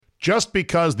Just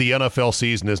because the NFL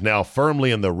season is now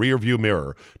firmly in the rearview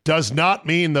mirror does not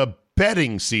mean the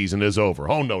betting season is over.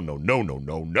 Oh, no, no, no, no,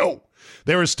 no, no.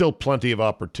 There is still plenty of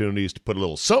opportunities to put a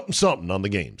little something on the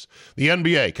games. The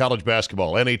NBA, college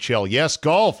basketball, NHL, yes,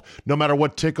 golf. No matter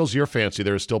what tickles your fancy,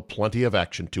 there is still plenty of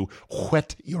action to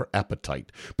whet your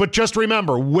appetite. But just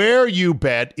remember, where you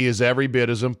bet is every bit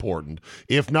as important,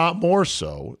 if not more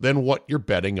so, than what you're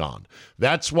betting on.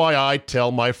 That's why I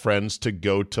tell my friends to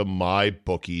go to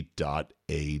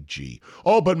mybookie.ag.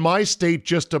 Oh, but my state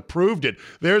just approved it.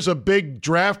 There's a big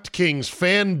DraftKings,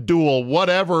 FanDuel,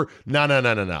 whatever.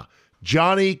 No.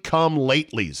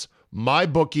 Johnny-come-latelys.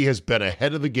 MyBookie has been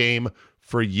ahead of the game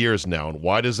for years now. And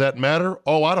why does that matter?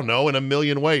 Oh, I don't know, in a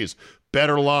million ways.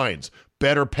 Better lines,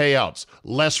 better payouts,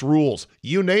 less rules,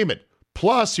 you name it.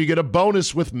 Plus, you get a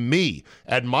bonus with me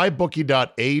at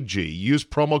mybookie.ag. Use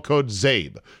promo code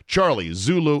ZABE, Charlie,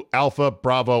 Zulu, Alpha,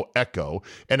 Bravo, Echo,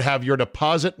 and have your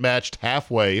deposit matched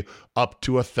halfway up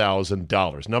to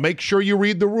 $1,000. Now, make sure you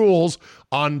read the rules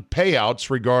on payouts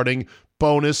regarding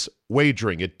bonus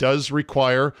wagering. It does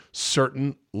require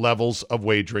certain levels of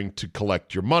wagering to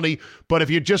collect your money, but if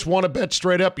you just want to bet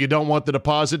straight up, you don't want the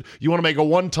deposit, you want to make a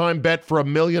one-time bet for $1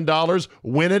 million,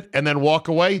 win it, and then walk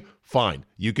away, fine.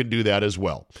 You can do that as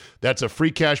well. That's a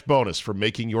free cash bonus for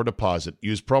making your deposit.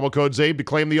 Use promo code ZABE to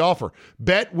claim the offer.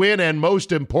 Bet, win, and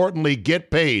most importantly,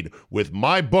 get paid with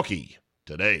MyBookie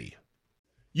today.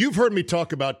 You've heard me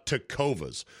talk about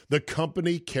Tecovas, the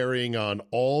company carrying on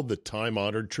all the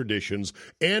time-honored traditions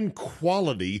and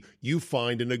quality you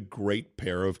find in a great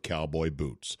pair of cowboy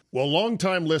boots. Well,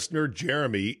 longtime listener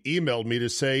Jeremy emailed me to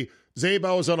say, Zabe,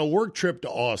 I was on a work trip to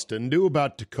Austin, knew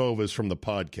about Tecovas from the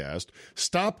podcast,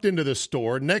 stopped into the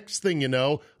store. Next thing you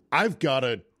know, I've got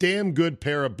a damn good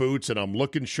pair of boots and I'm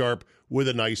looking sharp with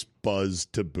a nice buzz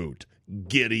to boot.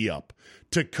 Giddy up.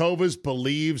 Tecovas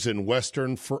believes in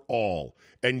Western for all,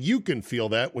 and you can feel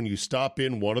that when you stop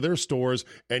in one of their stores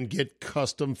and get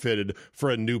custom fitted for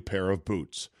a new pair of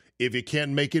boots. If you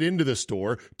can't make it into the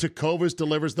store, Tecovas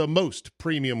delivers the most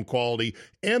premium quality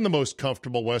and the most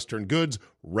comfortable Western goods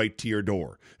right to your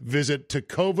door. Visit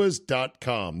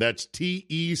tecovas.com. That's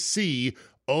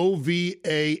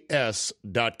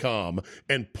TECOVAS.com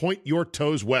and point your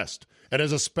toes west. And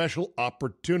as a special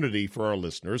opportunity for our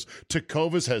listeners,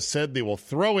 Tecovas has said they will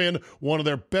throw in one of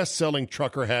their best-selling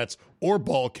trucker hats or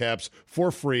ball caps for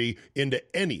free into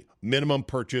any minimum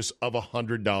purchase of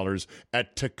 $100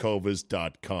 at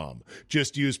tecovas.com.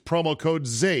 Just use promo code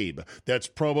ZABE. That's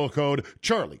promo code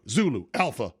Charlie, Zulu,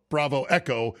 Alpha, Bravo,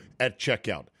 Echo at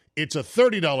checkout. It's a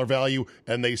 $30 value,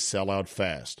 and they sell out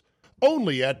fast.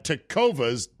 Only at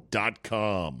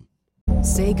tecovas.com.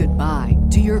 Say goodbye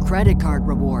to your credit card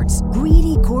rewards.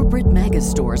 Greedy corporate mega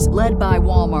stores, led by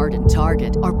Walmart and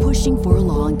Target, are pushing for a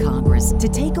law in Congress to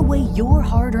take away your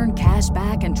hard-earned cash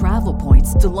back and travel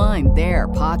points to line their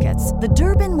pockets. The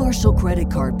Durbin-Marshall credit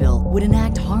card bill would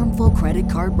enact harmful credit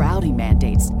card routing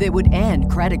mandates that would end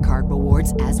credit card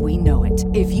rewards as we know it.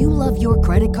 If you love your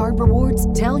credit card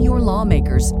rewards, tell your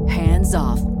lawmakers, hands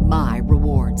off my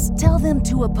rewards. Tell them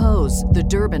to oppose the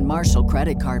Durbin-Marshall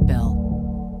credit card bill.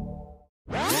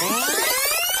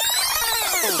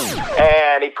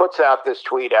 And he puts out this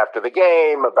tweet after the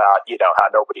game about, how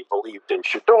nobody believed in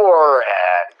Shador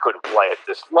and he couldn't play at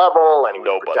this level and he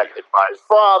was protected by his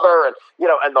father. And,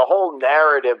 and the whole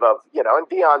narrative of, and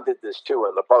Deion did this too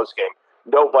in the postgame.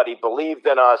 Nobody believed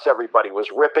in us. Everybody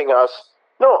was ripping us.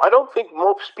 No, I don't think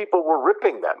most people were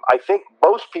ripping them. I think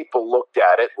most people looked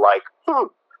at it like,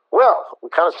 well, we're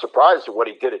kind of surprised at what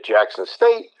he did at Jackson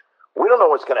State. We don't know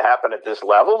what's going to happen at this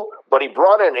level, but he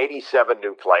brought in 87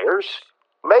 new players.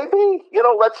 Maybe,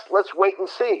 let's wait and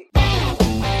see.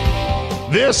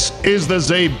 This is the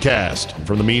Zabecast,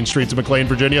 from the mean streets of McLean,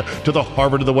 Virginia, to the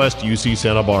Harvard of the West, UC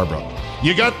Santa Barbara.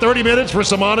 You got 30 minutes for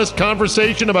some honest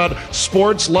conversation about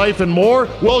sports, life, and more?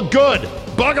 Well, good.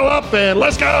 Buckle up and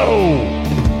let's go.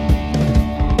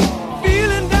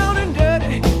 Feeling down and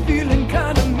dirty, feeling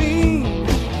kind of mean.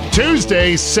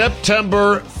 Tuesday,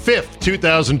 September 5th,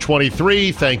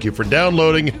 2023. Thank you for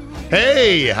downloading.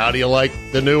 Hey, how do you like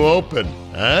the new Open?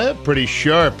 Pretty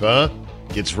sharp, huh?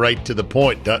 Gets right to the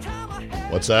point.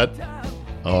 What's that?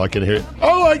 Oh, I can hear it.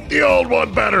 I like the old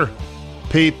one better.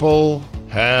 People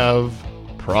have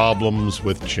problems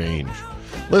with change.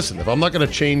 Listen, if I'm not going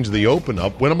to change the Open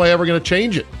up, when am I ever going to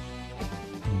change it?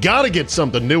 Got to get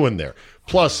something new in there.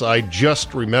 Plus, I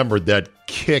just remembered that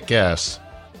kick-ass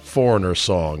Foreigner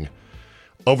song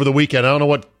over the weekend. I don't know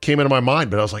what came into my mind,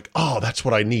 but I was like, oh, that's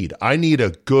what I need. I need a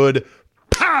good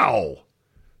pow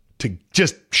to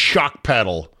just shock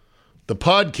paddle the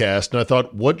podcast. And I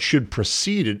thought, what should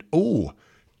precede it? Oh,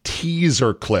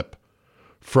 teaser clip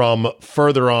from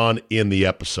further on in the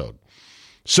episode.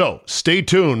 So stay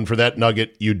tuned for that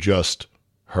nugget you just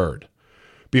heard.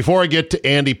 Before I get to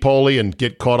Andy Poley and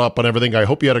get caught up on everything, I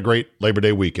hope you had a great Labor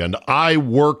Day weekend. I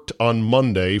worked on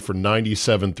Monday for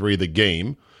 97.3 The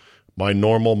Game, my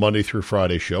normal Monday through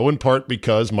Friday show, in part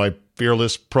because my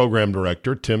fearless program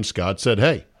director, Tim Scott, said,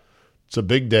 hey, it's a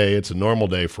big day. It's a normal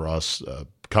day for us.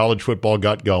 College football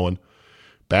got going.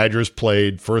 Badgers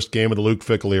played, first game of the Luke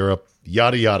Fickell era,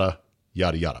 yada, yada,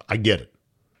 yada, yada. I get it.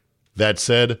 That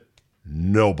said,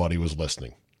 nobody was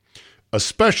listening,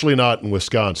 especially not in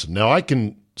Wisconsin. Now, I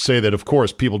can say that, of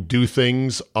course, people do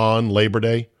things on Labor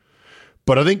Day,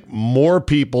 but I think more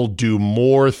people do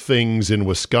more things in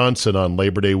Wisconsin on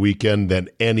Labor Day weekend than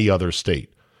any other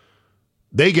state.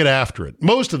 They get after it.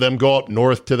 Most of them go up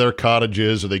north to their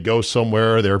cottages, or they go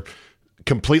somewhere. They're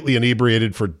completely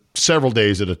inebriated for several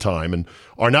days at a time and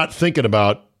are not thinking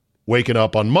about waking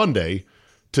up on Monday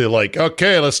to like,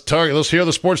 okay, let's hear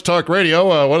the sports talk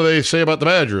radio. What do they say about the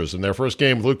Badgers in their first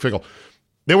game with Luke Fickell?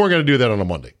 They weren't going to do that on a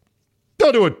Monday.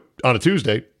 They'll do it on a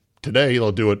Tuesday. Today,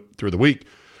 they'll do it through the week.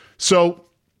 So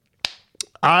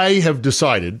I have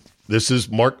decided, this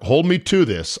is, Mark, hold me to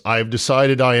this. I have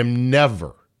decided I am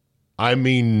never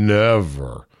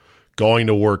going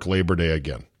to work Labor Day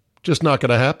again. Just not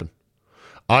going to happen.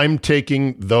 I'm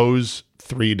taking those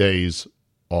 3 days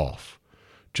off.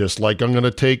 Just like I'm going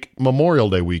to take Memorial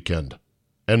Day weekend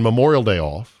and Memorial Day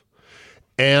off.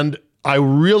 And I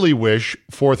really wish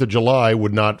 4th of July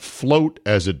would not float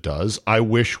as it does. I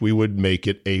wish we would make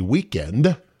it a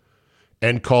weekend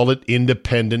and call it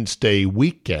Independence Day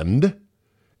weekend,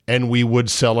 and we would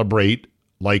celebrate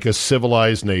like a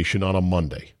civilized nation on a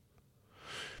Monday.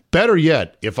 Better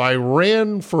yet, if I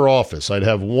ran for office, I'd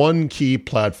have one key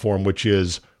platform, which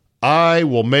is I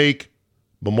will make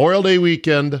Memorial Day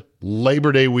weekend,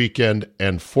 Labor Day weekend,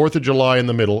 and 4th of July in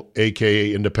the middle,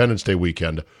 a.k.a. Independence Day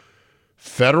weekend,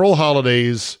 federal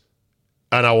holidays,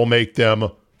 and I will make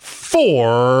them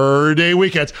 4-day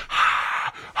weekends.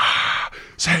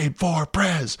 Save for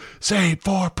Prez, save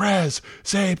for Prez,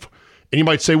 save. And you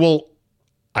might say, well,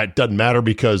 it doesn't matter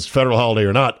because federal holiday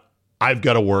or not, I've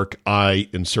got to work. I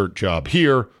insert job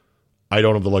here. I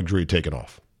don't have the luxury of taking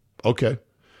off. Okay.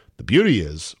 The beauty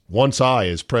is, once I,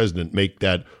 as president, make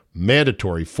that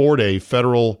mandatory 4-day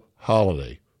federal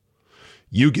holiday,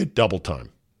 you get double time.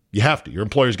 You have to. Your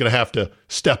employer's going to have to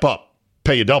step up,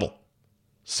 pay you double.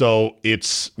 So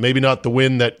it's maybe not the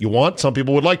win that you want. Some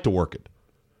people would like to work it.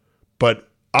 But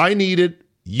I need it.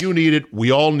 You need it. We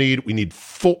all need. We need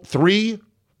 3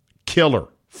 killer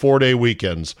 4-day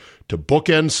weekends to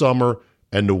bookend summer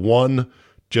and to one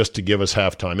just to give us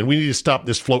halftime. And we need to stop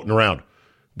this floating around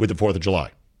with the 4th of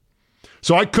July.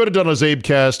 So I could have done a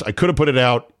Zabecast. I could have put it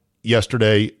out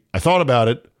yesterday. I thought about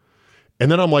it.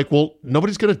 And then I'm like, well,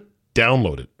 nobody's going to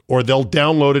download it. Or they'll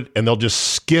download it and they'll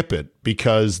just skip it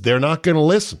because they're not going to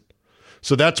listen.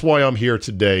 So that's why I'm here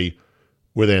today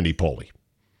with Andy Poley.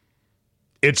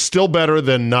 It's still better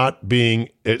than being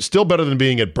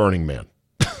at Burning Man.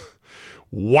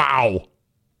 Wow.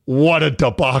 What a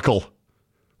debacle.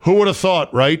 Who would have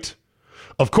thought, right?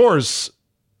 Of course,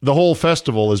 the whole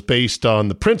festival is based on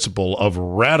the principle of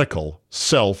radical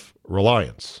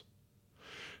self-reliance.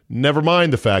 Never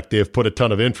mind the fact they have put a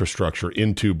ton of infrastructure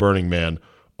into Burning Man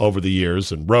over the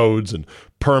years, and roads and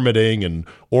permitting and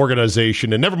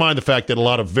organization, and never mind the fact that a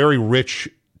lot of very rich,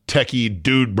 techie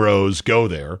dude bros go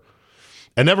there,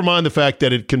 and never mind the fact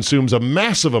that it consumes a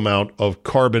massive amount of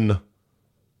carbon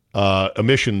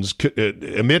emissions,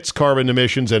 emits carbon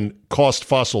emissions and costs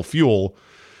fossil fuel.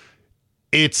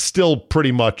 It's still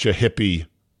pretty much a hippie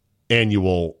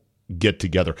annual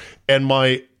get-together. And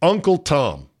my Uncle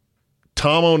Tom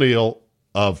O'Neill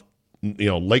of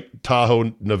Lake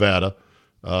Tahoe, Nevada,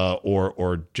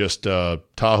 or just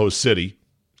Tahoe City.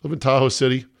 Live in Tahoe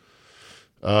City.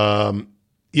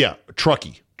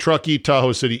 Truckee,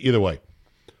 Tahoe City, either way.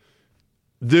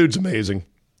 Dude's amazing.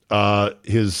 My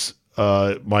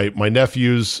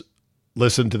nephews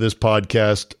listen to this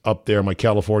podcast up there, my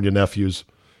California nephews.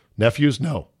 Nephews?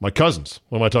 No, my cousins.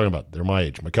 What am I talking about? They're my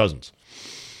age, my cousins.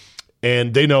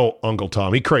 And they know Uncle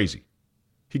Tom. He's crazy.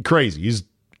 He's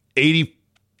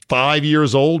 85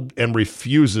 years old and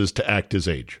refuses to act his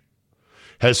age.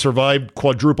 Has survived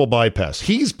quadruple bypass.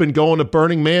 He's been going to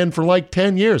Burning Man for like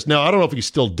 10 years. Now, I don't know if he's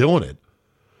still doing it,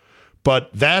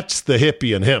 but that's the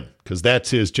hippie in him because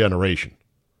that's his generation.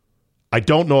 I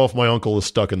don't know if my uncle is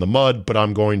stuck in the mud, but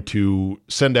I'm going to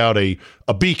send out a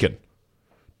beacon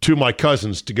to my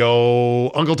cousins to go,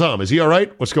 Uncle Tom, is he all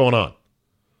right? What's going on?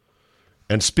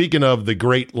 And speaking of the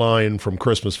great line from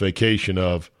Christmas Vacation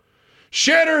of,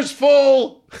 shitter's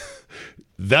full,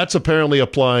 That's apparently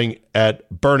applying at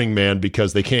Burning Man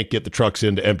because they can't get the trucks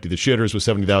in to empty the shitters with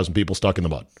 70,000 people stuck in the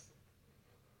mud.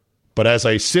 But as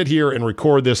I sit here and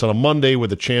record this on a Monday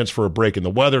with a chance for a break in the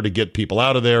weather to get people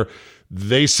out of there,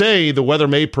 they say the weather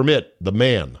may permit the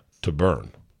man to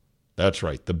burn. That's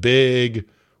right, the big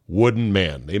wooden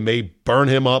man. They may burn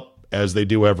him up as they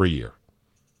do every year.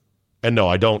 And no,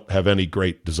 I don't have any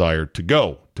great desire to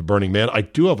go to Burning Man. I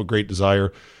do have a great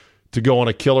desire to go on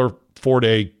a killer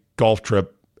 4-day golf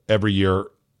trip every year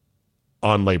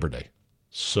on Labor Day.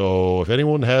 So if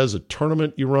anyone has a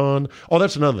tournament you run,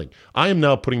 that's another thing. I am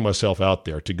now putting myself out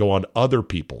there to go on other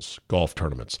people's golf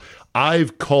tournaments.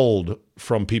 I've culled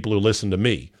from people who listen to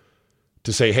me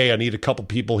to say, hey, I need a couple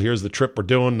people. Here's the trip we're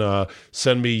doing.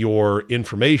 Send me your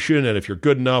information. And if you're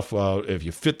good enough, if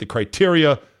you fit the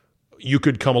criteria, you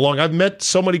could come along. I've met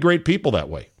so many great people that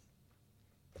way.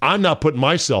 I'm not putting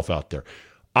myself out there.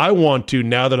 I want to,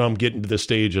 now that I'm getting to this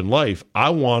stage in life, I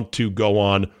want to go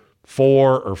on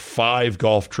 4 or 5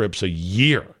 golf trips a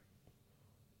year.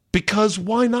 Because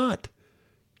why not?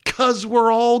 Because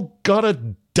we're all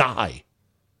gonna die.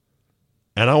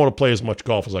 And I want to play as much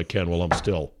golf as I can while I'm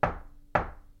still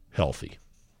healthy.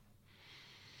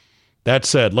 That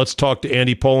said, let's talk to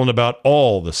Andy Poland about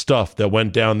all the stuff that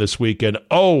went down this weekend.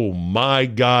 Oh my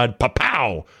God,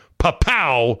 pa-pow,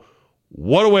 pa-pow.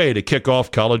 What a way to kick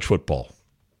off college football.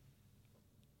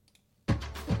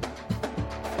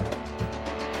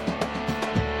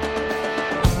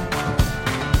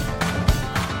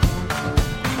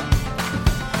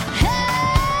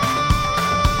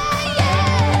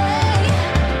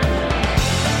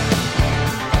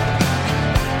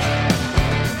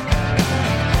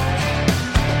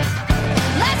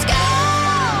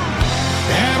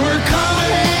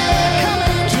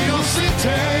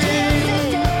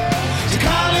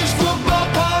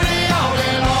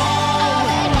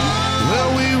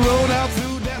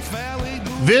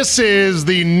 This is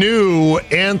the new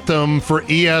anthem for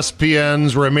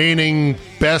ESPN's remaining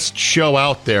best show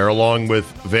out there, along with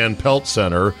Van Pelt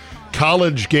Center,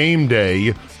 College Game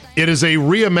Day. It is a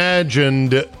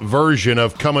reimagined version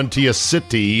of Comin' to Ya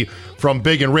City from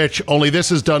Big and Rich, only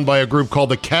this is done by a group called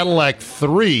the Cadillac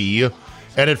 3,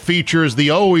 and it features the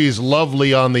always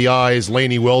lovely on the eyes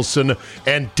Lainey Wilson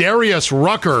and Darius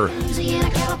Rucker.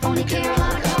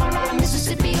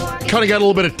 Kind of got a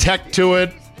little bit of tech to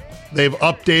it. They've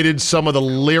updated some of the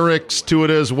lyrics to it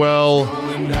as well.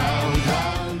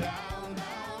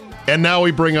 And now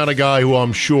we bring on a guy who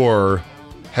I'm sure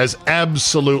has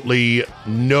absolutely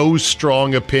no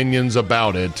strong opinions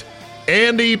about it.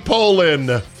 Andy Poland.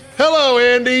 Hello,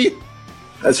 Andy.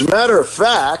 As a matter of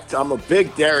fact, I'm a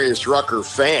big Darius Rucker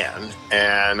fan,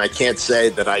 and I can't say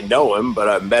that I know him, but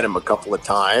I've met him a couple of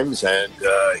times, and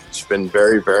he's been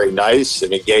very, very nice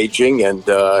and engaging, and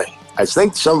I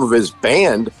think some of his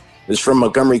band is from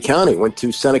Montgomery County, went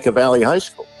to Seneca Valley High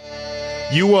School.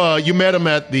 You met him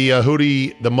at the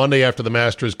Hootie the Monday after the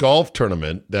Masters golf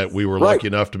tournament that we were lucky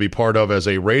enough to be part of as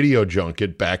a radio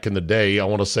junket back in the day. I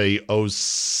want to say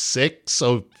 06,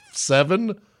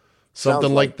 07,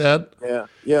 something like that.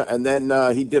 Yeah. And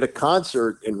then he did a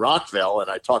concert in Rockville,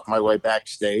 and I talked my way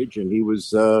backstage, and he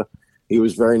was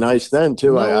very nice then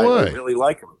too. I really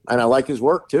like him, and I like his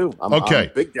work too. I'm a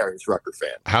big Darius Rucker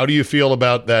fan. How do you feel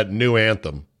about that new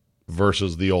anthem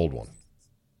versus the old one?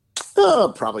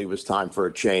 Probably was time for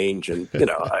a change. And,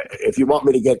 if you want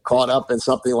me to get caught up in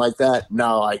something like that,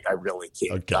 no, I really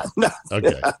can't.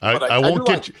 Okay. I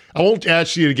won't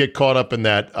ask you to get caught up in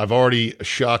that. I've already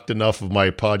shocked enough of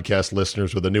my podcast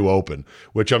listeners with a new open,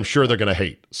 which I'm sure they're going to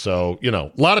hate. So,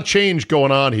 a lot of change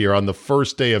going on here on the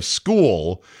first day of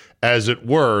school, as it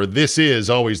were. This is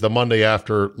always the Monday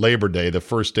after Labor Day, the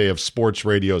first day of sports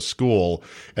radio school.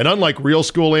 And unlike real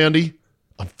school, Andy,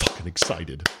 I'm fucking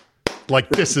excited. Like,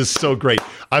 this is so great.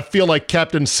 I feel like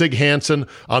Captain Sig Hansen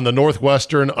on the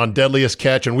Northwestern on Deadliest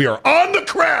Catch, and we are on the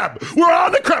crab. We're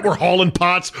on the crab. We're hauling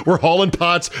pots.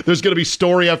 There's going to be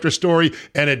story after story,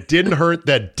 and it didn't hurt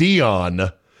that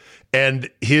Deion and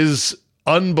his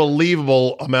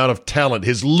unbelievable amount of talent,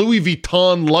 his Louis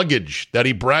Vuitton luggage that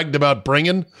he bragged about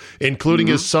bringing, including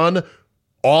his son,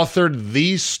 authored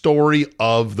the story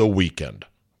of the weekend.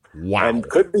 Wow. And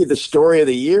could be the story of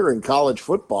the year in college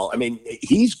football. I mean,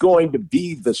 he's going to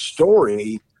be the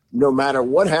story no matter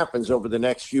what happens over the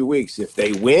next few weeks. If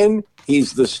they win,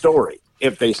 he's the story.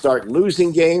 If they start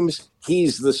losing games,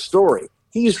 he's the story.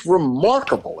 He's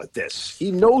remarkable at this.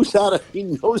 He knows how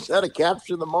to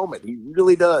capture the moment. He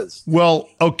really does. Well,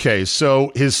 okay,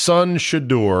 so his son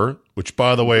Shadur, which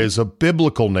by the way is a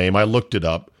biblical name, I looked it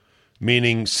up,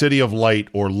 meaning city of light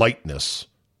or lightness.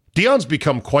 Deion's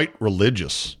become quite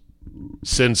religious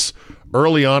since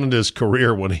early on in his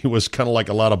career when he was kind of like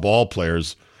a lot of ball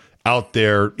players out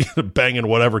there banging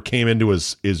whatever came into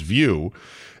his view.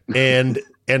 And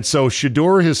so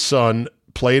Shedeur, his son,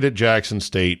 played at Jackson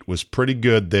State, was pretty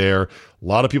good there. A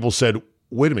lot of people said,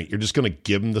 wait a minute, you're just going to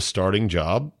give him the starting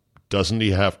job? Doesn't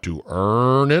he have to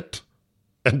earn it?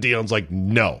 And Deion's like,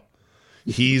 no,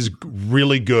 he's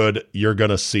really good. You're going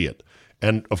to see it.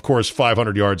 And, of course,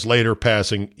 500 yards later,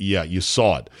 passing, yeah, you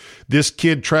saw it. This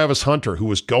kid, Travis Hunter, he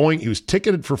was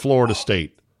ticketed for Florida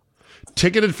State,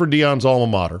 ticketed for Deion's alma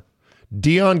mater.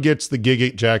 Deion gets the gig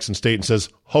at Jackson State and says,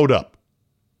 hold up,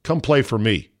 come play for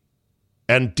me.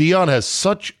 And Deion has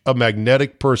such a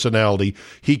magnetic personality,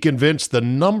 he convinced the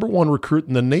number one recruit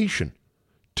in the nation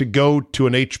to go to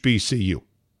an HBCU.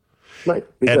 Right,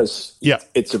 because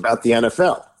it's about the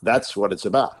NFL. That's what it's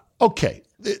about. Okay.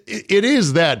 It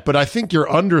is that, but I think you're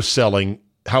underselling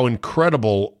how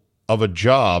incredible of a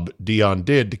job Deion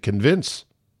did to convince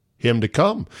him to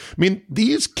come. I mean,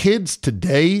 these kids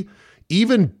today,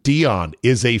 even Deion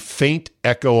is a faint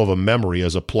echo of a memory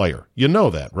as a player. You know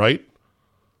that, right?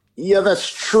 Yeah, that's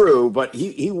true, but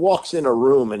he walks in a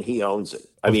room and he owns it.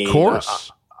 Of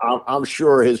course. I'm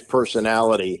sure his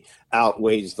personality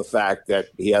outweighs the fact that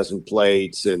he hasn't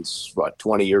played since,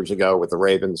 20 years ago with the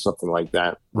Ravens, something like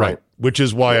that. Right, which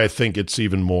is why I think it's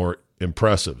even more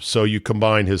impressive. So you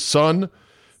combine his son,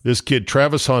 this kid,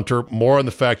 Travis Hunter, more on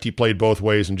the fact he played both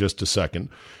ways in just a second,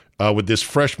 with this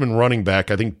freshman running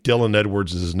back, I think Dylan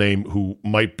Edwards is his name, who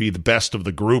might be the best of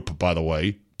the group, by the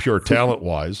way, pure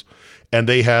talent-wise, and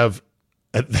they have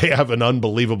an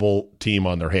unbelievable team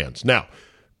on their hands. Now,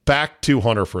 back to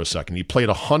Hunter for a second. He played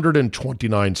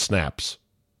 129 snaps.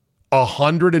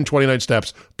 129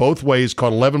 snaps both ways,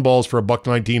 caught 11 balls for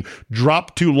 $119,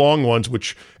 dropped 2 long ones,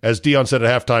 which, as Deion said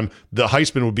at halftime, the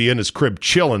Heisman would be in his crib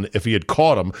chilling if he had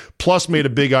caught them, plus made a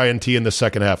big INT in the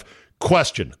second half.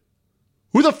 Question,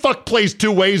 who the fuck plays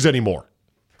 2 ways anymore?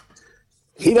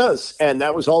 He does, and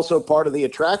that was also part of the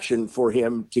attraction for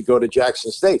him to go to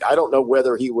Jackson State. I don't know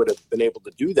whether he would have been able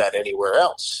to do that anywhere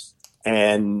else.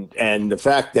 And the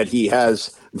fact that he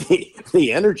has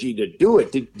the energy to do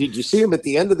it. Did you see him at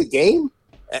the end of the game?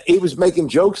 He was making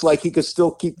jokes like he could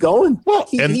still keep going. Well,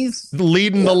 he's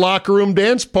leading the locker room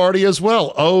dance party as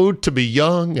well. Oh, to be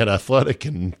young and athletic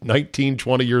and 19,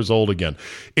 20 years old again.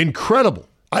 Incredible.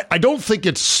 I don't think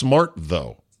it's smart,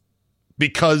 though,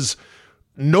 because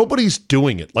nobody's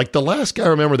doing it. Like the last guy I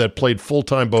remember that played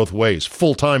full-time both ways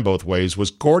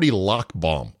was Gordy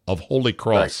Lockbaum of Holy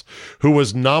Cross, who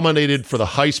was nominated for the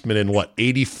Heisman in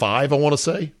 85, I want to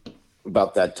say?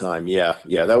 About that time, yeah.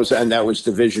 That was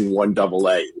Division I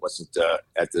AA. It wasn't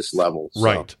at this level. So,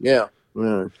 right. Yeah.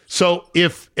 So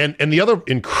and the other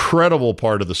incredible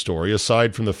part of the story,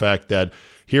 aside from the fact that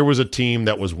here was a team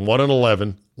that was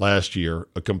 1-11 last year,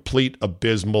 a complete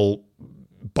abysmal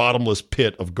bottomless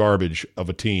pit of garbage of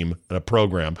a team and a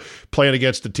program, playing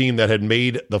against a team that had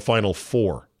made the Final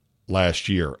Four last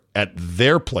year at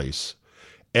their place,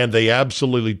 and they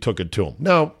absolutely took it to them.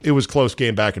 Now, it was a close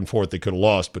game back and forth. They could have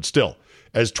lost, but still,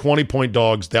 as 20-point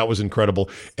dogs, that was incredible.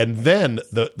 And then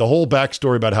the whole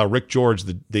backstory about how Rick George,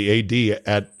 the AD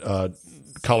at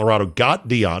Colorado, got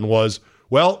Deion was,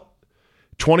 well,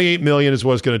 $28 million is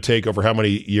what it's going to take over how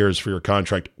many years for your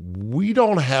contract. We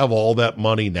don't have all that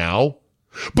money now,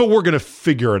 but we're going to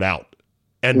figure it out.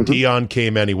 And Deion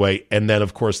came anyway. And then,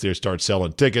 of course, they start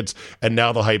selling tickets. And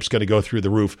now the hype's going to go through the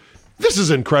roof. This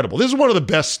is incredible. This is one of the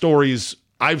best stories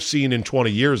I've seen in 20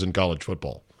 years in college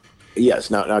football. Yes.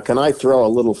 Now, can I throw a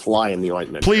little fly in the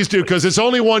ointment? Please do, because it's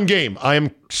only one game. I am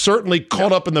certainly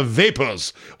caught up in the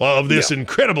vapors of this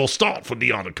incredible start for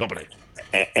Deion and company.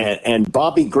 And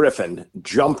Bobby Griffin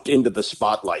jumped into the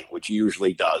spotlight, which he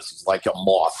usually does. He's like a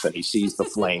moth, and he sees the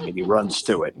flame, and he runs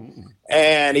to it.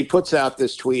 And he puts out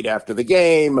this tweet after the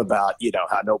game about,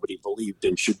 how nobody believed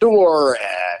in Shedeur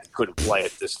and couldn't play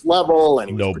at this level,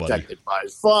 and he was protected by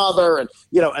his father. And,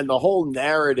 and the whole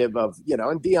narrative of,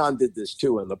 and Deion did this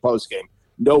too in the postgame.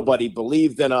 Nobody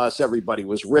believed in us. Everybody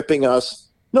was ripping us.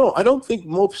 No, I don't think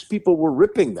most people were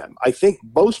ripping them. I think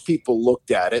most people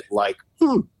looked at it like,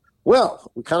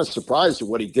 well, we're kind of surprised at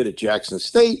what he did at Jackson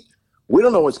State. We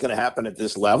don't know what's going to happen at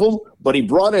this level, but he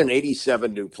brought in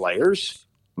 87 new players.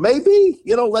 Maybe,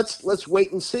 let's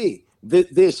wait and see.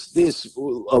 This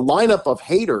a lineup of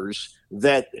haters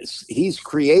that he's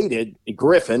created,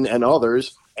 Griffin and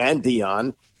others, and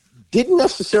Deion, didn't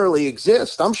necessarily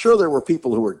exist. I'm sure there were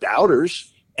people who were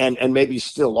doubters and maybe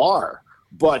still are.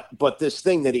 But this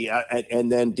thing that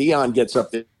and then Deion gets up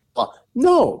there.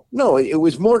 No, it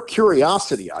was more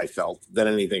curiosity, I felt, than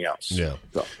anything else. Yeah.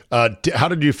 So. How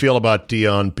did you feel about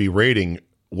Deion berating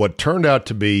what turned out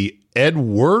to be Ed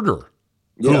Werder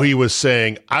who he was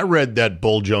saying, I read that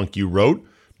bull junk you wrote.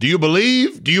 Do you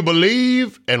believe? Do you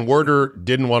believe? And Werder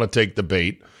didn't want to take the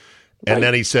bait. And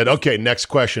then he said, okay, next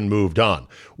question, moved on.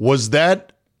 Was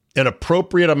that an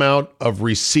appropriate amount of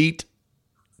receipt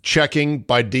checking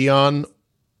by Deion,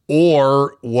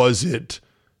 or was it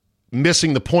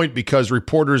missing the point because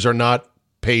reporters are not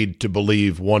paid to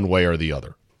believe one way or the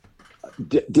other?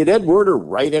 Did Ed Werder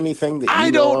write anything that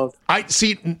you know of? I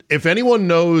see. If anyone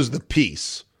knows the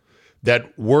piece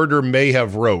that Werder may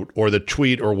have wrote, or the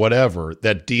tweet or whatever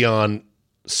that Deion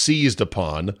seized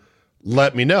upon,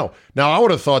 let me know. Now, I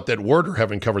would have thought that Werder,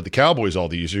 having covered the Cowboys all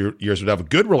these years, would have a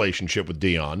good relationship with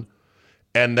Deion,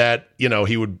 and that, you know,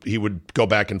 he would go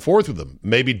back and forth with him.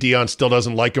 Maybe Deion still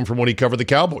doesn't like him from when he covered the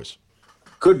Cowboys.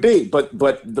 Could be, but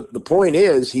the point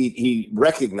is he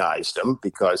recognized him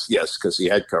because he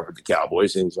had covered the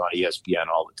Cowboys and he was on ESPN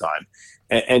all the time,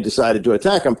 and decided to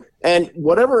attack him. And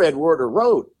whatever Ed Werder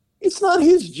wrote, it's not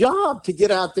his job to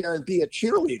get out there and be a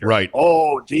cheerleader. Right.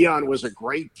 Oh, Deion was a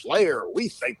great player. We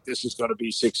think this is going to be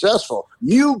successful.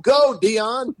 You go,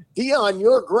 Deion. Deion,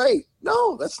 you're great.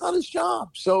 No, that's not his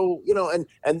job. So, you know,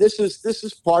 and this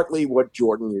is partly what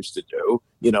Jordan used to do,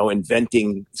 you know,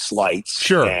 inventing slights.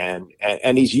 Sure.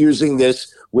 And he's using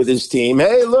this with his team.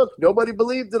 Hey, look, nobody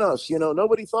believed in us. You know,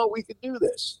 nobody thought we could do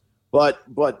this. But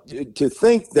to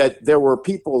think that there were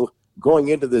people going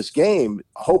into this game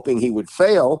hoping he would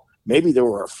fail, maybe there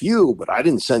were a few, but I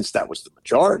didn't sense that was the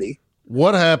majority.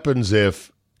 What happens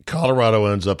if Colorado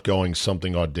ends up going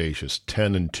something audacious,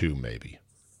 10-2 maybe?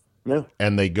 Yeah.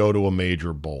 And they go to a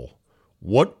major bowl.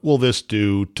 What will this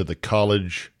do to the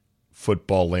college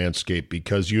football landscape?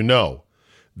 Because, you know,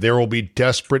 there will be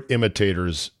desperate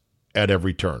imitators at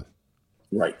every turn.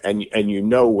 Right. And you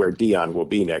know where Deion will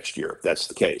be next year if that's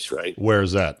the case, right?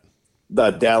 Where's that?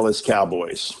 The Dallas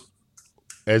Cowboys.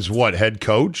 As what, head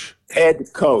coach?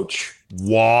 Head coach.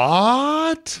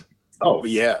 What? Oh,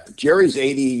 yeah. Jerry's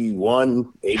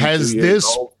 81, 82 Has years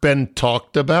this old. been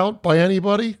talked about by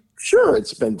anybody? Sure,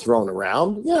 it's been thrown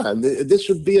around. Yeah, and this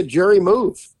would be a Jerry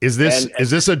move. Is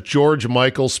this a George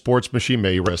Michael sports machine?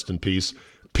 May he rest in peace.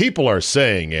 People are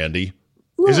saying, Andy.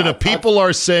 Is it people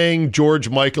are saying George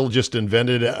Michael just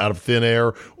invented it out of thin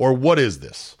air, or what is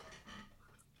this?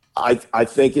 I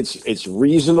think it's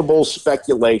reasonable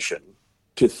speculation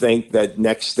to think that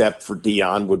next step for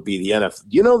Deion would be the NFL.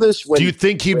 You know this? Do you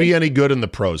think he'd be any good in the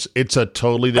pros? It's a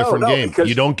totally different game.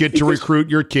 You don't get to recruit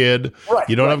your kid. Right,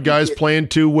 you don't have guys playing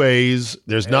two ways.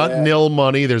 There's not nil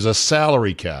money. There's a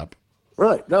salary cap.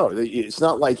 Right. No, it's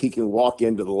not like he can walk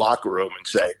into the locker room and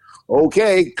say,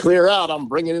 okay, clear out. I'm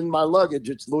bringing in my luggage.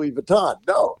 It's Louis Vuitton.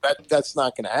 No, that's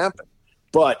not going to happen.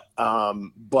 But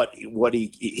what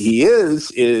he is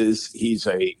he's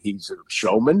a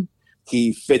showman.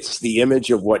 He fits the image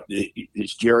of what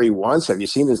Jerry wants. Have you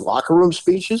seen his locker room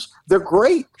speeches? They're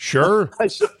great. Sure.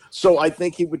 So I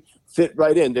think he would fit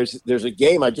right in. There's a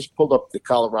game. I just pulled up the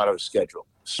Colorado schedule.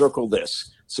 Circle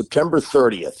this. September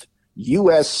 30th,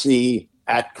 USC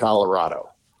at Colorado.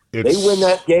 They win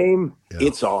that game,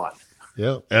 it's on.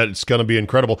 Yeah, and it's going to be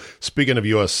incredible. Speaking of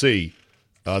USC,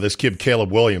 this kid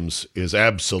Caleb Williams is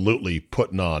absolutely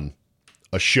putting on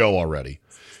a show already.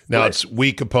 Now, It's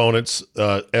weak opponents.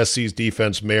 SC's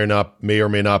defense may or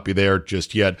may not be there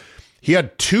just yet. He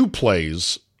had two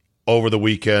plays over the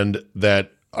weekend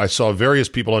that I saw various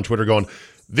people on Twitter going,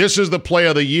 this is the play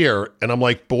of the year. And I'm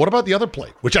like, but what about the other play,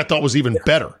 which I thought was even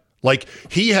better? Like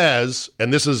he has,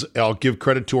 and this is, I'll give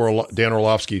credit to Dan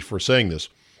Orlovsky for saying this.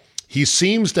 He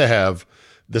seems to have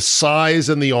the size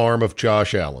and the arm of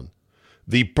Josh Allen,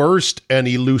 the burst and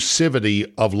elusivity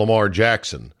of Lamar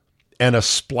Jackson, and a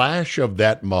splash of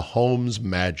that Mahomes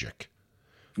magic.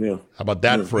 Yeah. How about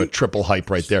that for a triple hype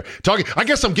right there? I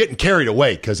guess I'm getting carried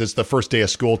away because it's the first day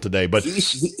of school today. But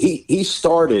he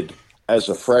started as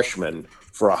a freshman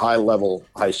for a high-level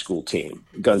high school team,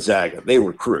 Gonzaga. They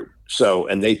recruit. So,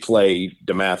 and they play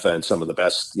DeMatha and some of the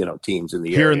best, teams in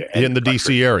the area. Here in the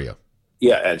D.C. area.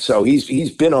 Yeah, and so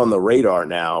he's been on the radar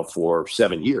now for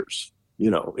 7 years.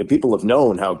 And people have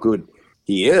known how good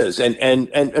he is.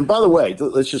 And by the way,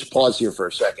 let's just pause here for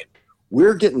a second.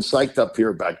 We're getting psyched up here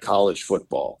about college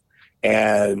football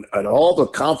and all the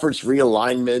conference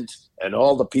realignment and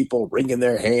all the people wringing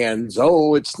their hands.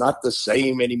 Oh, it's not the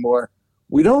same anymore.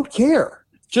 We don't care.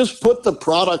 Just put the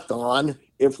product on.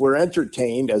 If we're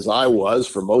entertained, as I was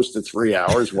for most of 3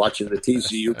 hours watching the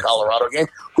TCU Colorado game,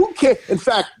 who cares? In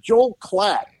fact, Joel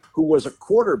Klatt, who was a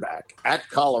quarterback at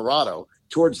Colorado,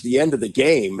 towards the end of the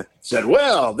game said,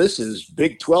 well, this is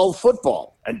Big 12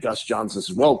 football. And Gus Johnson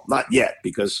says, well, not yet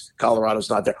because Colorado's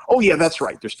not there. Oh, yeah, that's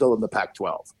right. They're still in the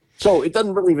Pac-12. So it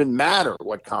doesn't really even matter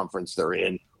what conference they're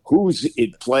in who's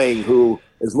it playing who,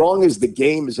 as long as the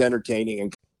game is entertaining.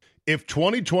 And if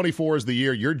 2024 is the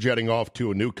year you're jetting off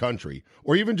to a new country,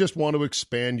 or even just want to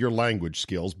expand your language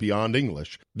skills beyond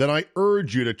English, then I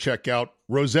urge you to check out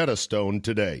Rosetta Stone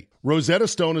today. Rosetta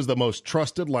Stone is the most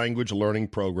trusted language learning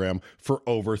program for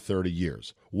over 30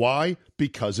 years. Why?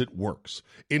 Because it works.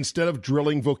 Instead of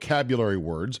drilling vocabulary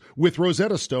words, with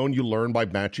Rosetta Stone you learn by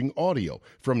matching audio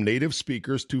from native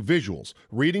speakers to visuals,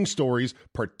 reading stories,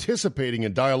 participating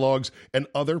in dialogues, and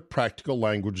other practical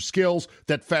language skills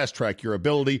that fast-track your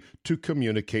ability to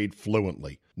communicate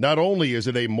fluently. Not only is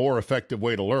it a more effective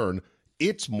way to learn,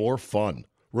 it's more fun.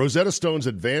 Rosetta Stone's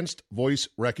advanced voice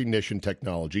recognition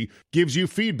technology gives you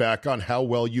feedback on how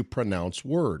well you pronounce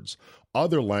words.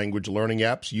 Other language learning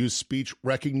apps use speech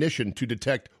recognition to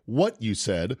detect what you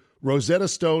said. Rosetta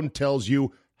Stone tells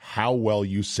you how well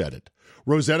you said it.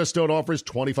 Rosetta Stone offers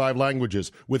 25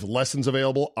 languages with lessons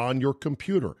available on your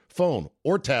computer, phone,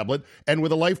 or tablet, and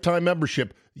with a lifetime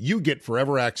membership, you get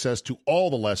forever access to all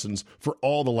the lessons for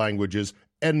all the languages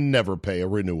and never pay a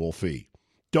renewal fee.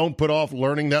 Don't put off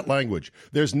learning that language.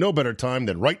 There's no better time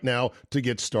than right now to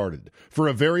get started. For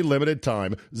a very limited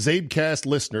time, Zabecast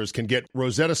listeners can get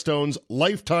Rosetta Stone's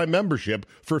lifetime membership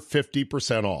for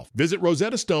 50% off. Visit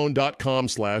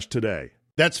rosettastone.com/today.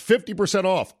 That's 50%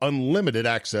 off unlimited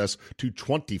access to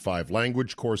 25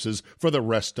 language courses for the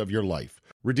rest of your life.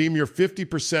 Redeem your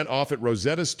 50% off at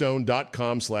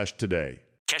rosettastone.com/today.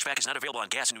 Cashback is not available on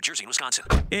gas in New Jersey and Wisconsin.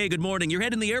 Hey, good morning. You're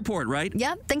heading to the airport, right?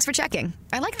 Yep, thanks for checking.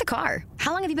 I like the car.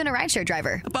 How long have you been a rideshare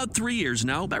driver? About 3 years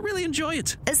now. I really enjoy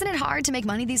it. Isn't it hard to make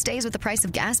money these days with the price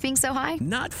of gas being so high?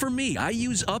 Not for me. I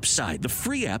use Upside, the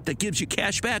free app that gives you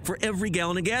cash back for every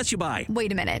gallon of gas you buy.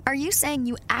 Wait a minute. Are you saying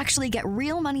you actually get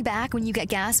real money back when you get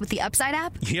gas with the Upside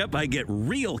app? Yep, I get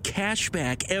real cash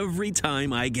back every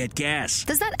time I get gas.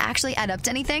 Does that actually add up to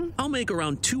anything? I'll make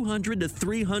around $200 to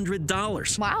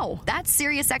 $300. Wow, that's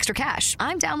serious extra cash.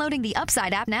 I'm downloading the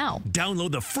Upside app now. Download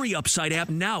the free Upside app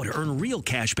now to earn real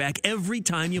cash back every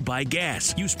time you buy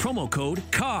gas. Use promo code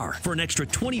CAR for an extra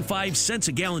 25 cents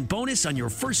a gallon bonus on your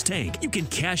first tank. You can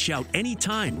cash out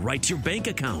anytime right to your bank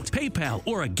account, PayPal,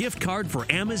 or a gift card for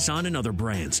Amazon and other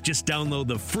brands. Just download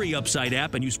the free Upside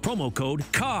app and use promo code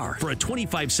CAR for a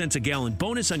 25 cents a gallon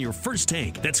bonus on your first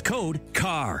tank. That's code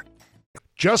CAR.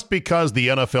 Just because the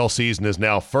NFL season is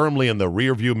now firmly in the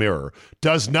rearview mirror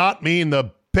does not mean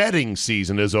the betting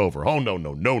season is over. Oh,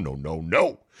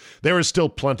 no. There is still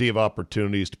plenty of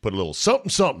opportunities to put a little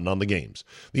something on the games.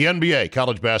 The NBA,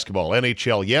 college basketball,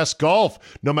 NHL, yes, golf.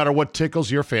 No matter what tickles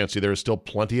your fancy, there is still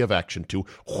plenty of action to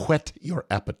whet your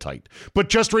appetite. But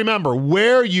just remember,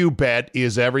 where you bet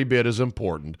is every bit as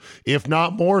important, if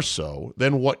not more so,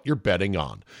 than what you're betting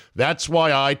on. That's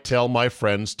why I tell my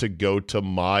friends to go to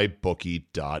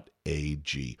mybookie.ag.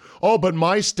 Oh, but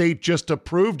my state just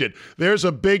approved it. There's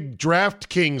a big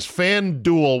DraftKings fan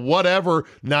duel, whatever.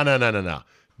 No.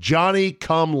 Johnny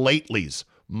come latelys.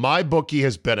 My bookie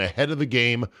has been ahead of the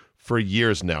game for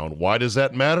years now. And why does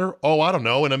that matter? Oh, I don't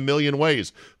know, in a million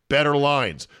ways. Better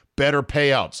lines, better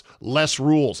payouts, less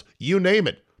rules, you name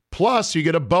it. Plus, you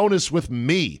get a bonus with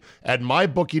me at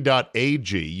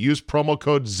mybookie.ag. Use promo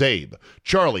code ZABE,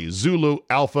 Charlie, Zulu,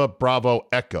 Alpha, Bravo,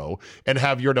 Echo, and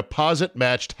have your deposit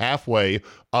matched halfway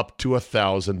up to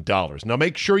 $1,000. Now,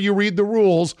 make sure you read the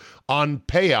rules on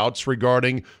payouts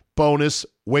regarding bonus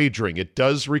wagering. It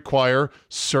does require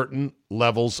certain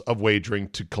levels of wagering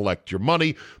to collect your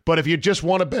money, but if you just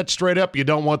want to bet straight up, you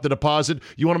don't want the deposit,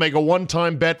 you want to make a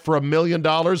one-time bet for $1 million,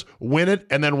 win it,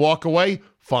 and then walk away,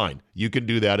 fine. You can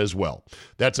do that as well.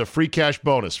 That's a free cash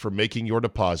bonus for making your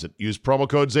deposit. Use promo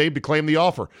code ZABE to claim the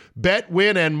offer. Bet,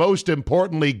 win, and most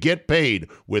importantly, get paid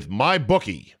with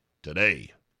MyBookie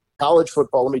today. college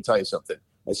football, let me tell you something.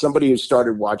 As somebody who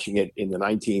started watching it in the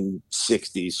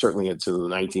 1960s, certainly into the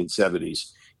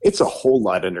 1970s, it's a whole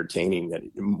lot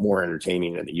more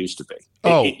entertaining than it used to be.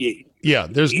 Yeah,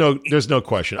 there's no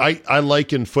question. I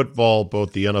liken football,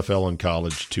 both the NFL and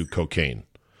college, to cocaine.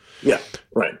 Yeah,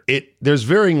 right. There's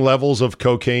varying levels of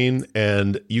cocaine,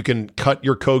 and you can cut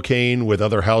your cocaine with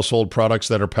other household products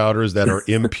that are powders that are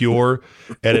impure,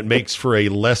 and it makes for a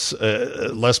less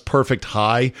perfect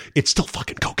high. It's still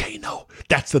fucking cocaine, though.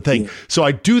 That's the thing. Yeah. So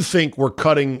I do think we're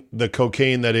cutting the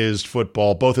cocaine that is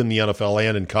football, both in the NFL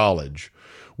and in college,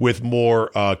 with more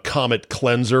Comet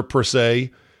cleanser per se,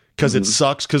 because it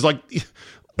sucks. Because, like,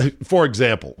 for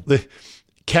example, the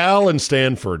Cal and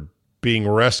Stanford being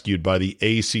rescued by the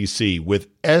ACC with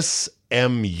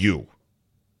SMU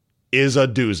is a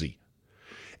doozy.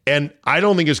 And I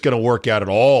don't think it's going to work out at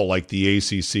all like the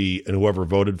ACC and whoever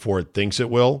voted for it thinks it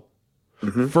will.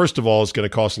 Mm-hmm. First of all, it's going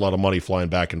to cost a lot of money flying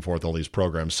back and forth all these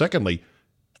programs. Secondly,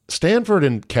 Stanford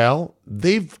and Cal,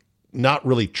 they've not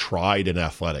really tried in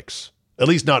athletics, at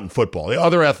least not in football. The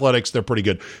other athletics, they're pretty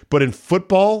good. But in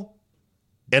football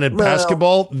and in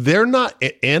basketball, they're not.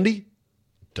 Andy,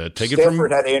 to take Stanford it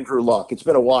from had Andrew Luck. It's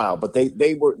been a while, but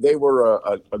they were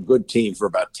a good team for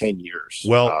about 10 years.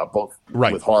 Well, both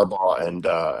right. with Harbaugh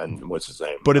and what's his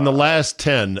name? But in the last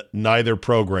 10, neither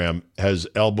program has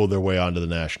elbowed their way onto the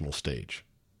national stage.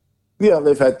 Yeah,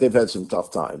 they've had some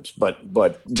tough times, but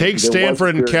take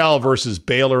Stanford and Cal versus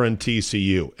Baylor and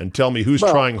TCU, and tell me who's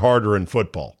trying harder in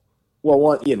football. Well,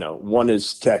 one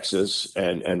is Texas,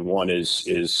 and one is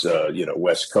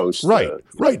West Coast. Right.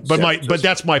 But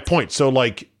that's my point. So,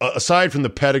 like, aside from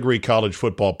the pedigree college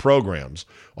football programs,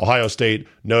 Ohio State,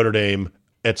 Notre Dame,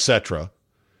 etc.,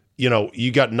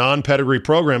 you got non-pedigree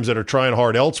programs that are trying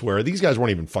hard elsewhere. These guys weren't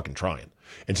even fucking trying.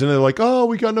 And so they're like, oh,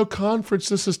 we got no conference.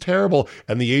 This is terrible.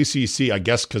 And the ACC, I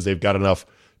guess because they've got enough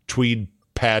tweed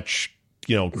patch,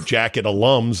 jacket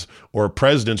alums or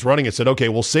presidents running it, said, okay,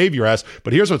 we'll save your ass.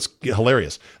 But here's what's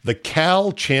hilarious. The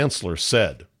Cal chancellor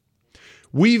said,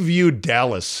 we view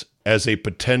Dallas as a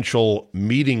potential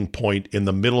meeting point in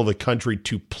the middle of the country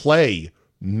to play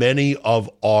many of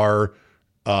our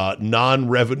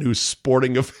non-revenue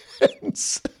sporting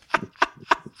events.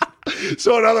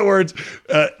 So in other words,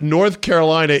 North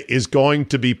Carolina is going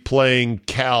to be playing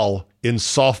Cal in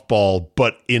softball,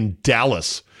 but in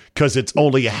Dallas, because it's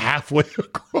only halfway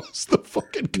across the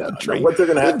fucking country. No, what they're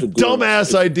going to have to do,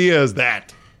 dumbass idea is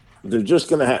that they're just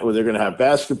going to have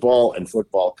basketball and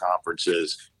football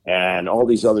conferences, and all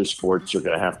these other sports are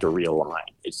going to have to realign.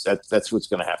 That's what's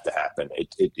going to have to happen.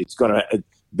 It's going to,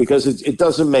 because it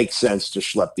doesn't make sense to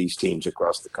schlep these teams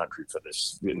across the country for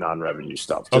this non-revenue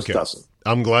stuff. It just doesn't.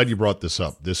 I'm glad you brought this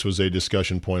up. This was a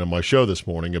discussion point on my show this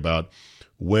morning about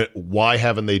why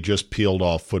haven't they just peeled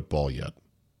off football yet?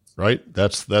 Right?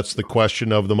 That's the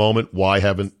question of the moment. Why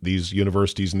haven't these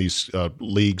universities and these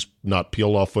leagues not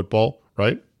peeled off football?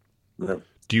 Right? Yeah.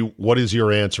 What is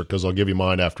your answer? Because I'll give you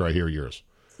mine after I hear yours.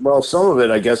 Well, some of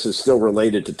it, I guess, is still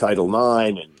related to Title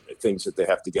IX and things that they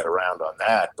have to get around on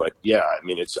that. But yeah, I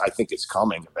mean, I think it's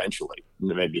coming eventually.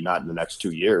 Maybe not in the next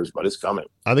 2 years, but it's coming.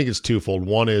 I think it's twofold.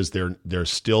 One is they're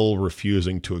still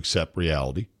refusing to accept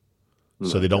reality.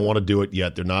 So they don't want to do it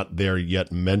yet. They're not there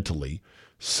yet mentally.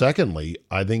 Secondly,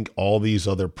 I think all these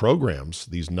other programs,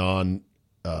 these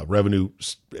non-revenue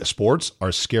sports,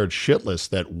 are scared shitless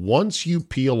that once you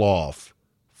peel off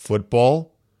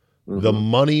football, the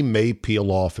money may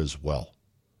peel off as well.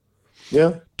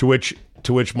 Yeah. To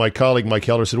which my colleague Mike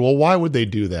Heller said, well, why would they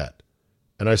do that?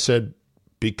 And I said,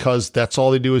 because that's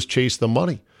all they do is chase the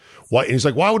money. Why? And he's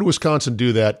like, why would Wisconsin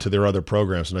do that to their other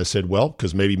programs? And I said, well,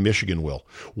 because maybe Michigan will.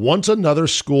 Once another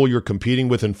school you're competing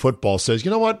with in football says, you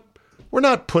know what? We're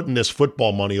not putting this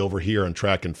football money over here on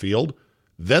track and field.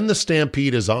 Then the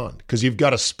stampede is on because you've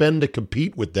got to spend to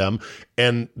compete with them.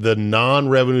 And the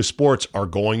non-revenue sports are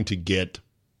going to get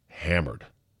hammered.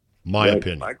 My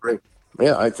opinion. I agree.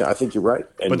 Yeah, I think you're right.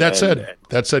 But that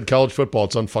said, college football,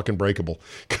 it's unfucking breakable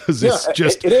because it's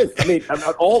just it is. I mean,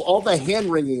 all the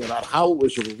hand wringing about how it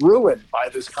was ruined by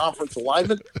this conference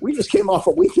alignment. We just came off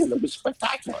a weekend that was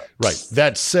spectacular. Right.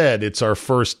 That said, it's our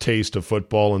first taste of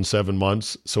football in 7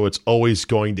 months, so it's always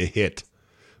going to hit.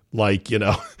 Like,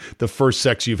 the first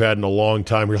sex you've had in a long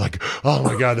time, you're like, oh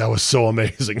my God, that was so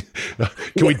amazing.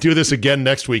 Can we do this again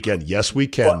next weekend? Yes, we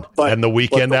can. And the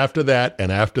weekend after that,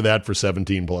 and after that for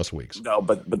 17 plus weeks. No,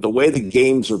 but the way the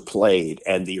games are played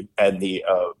and the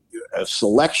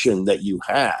selection that you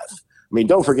have. I mean,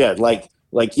 don't forget, like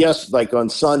on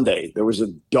Sunday, there was a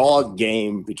dog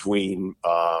game between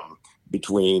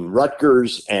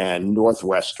Rutgers and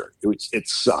Northwestern. It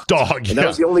sucked. Dog, and that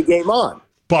was the only game on.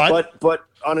 But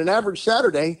on an average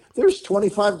Saturday, there's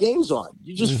 25 games on.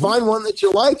 You just find one that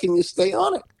you like and you stay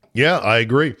on it. Yeah, I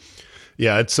agree.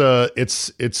 Yeah,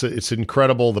 it's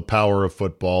incredible the power of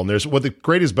football. And there's what the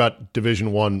greatest about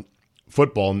Division I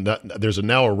football. And there's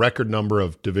now a record number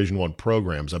of Division I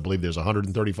programs. I believe there's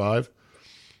 135,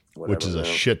 which is a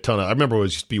shit ton. I remember it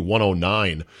used to be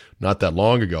 109 not that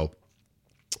long ago.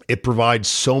 It provides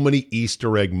so many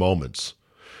Easter egg moments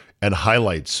and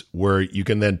highlights where you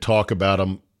can then talk about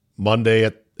them Monday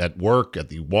at work, at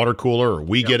the water cooler, or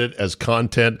we get it as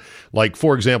content. Like,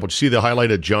 for example, did you see the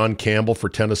highlight of John Campbell for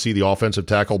Tennessee, the offensive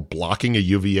tackle, blocking a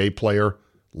UVA player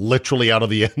literally out of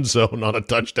the end zone on a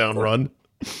touchdown run?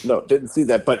 No, didn't see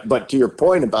that. But to your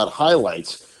point about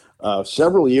highlights,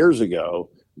 several years ago,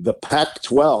 the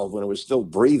Pac-12, when it was still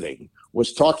breathing,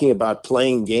 was talking about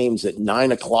playing games at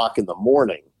 9 o'clock in the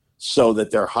morning so that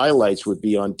their highlights would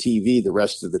be on TV the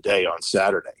rest of the day on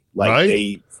Saturday. Like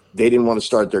they didn't want to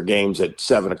start their games at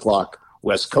 7 o'clock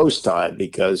West Coast time,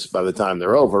 because by the time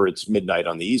they're over, it's midnight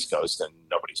on the East Coast and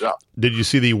nobody's up. Did you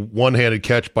see the one-handed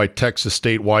catch by Texas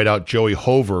State wideout Joey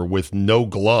Hover with no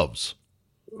gloves?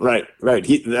 Right.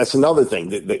 That's another thing.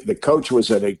 The coach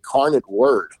was at Incarnate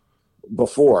Word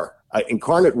before.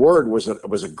 Incarnate Word was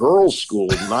a girls' school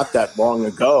not that long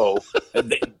ago.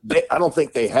 I don't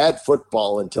think they had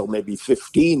football until maybe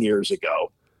 15 years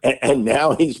ago. And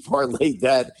now he's parlayed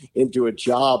that into a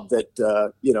job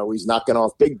that, he's knocking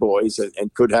off big boys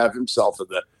and could have himself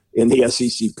in the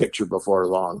SEC picture before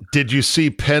long. Did you see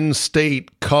Penn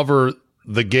State cover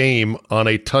the game on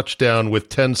a touchdown with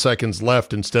 10 seconds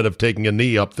left instead of taking a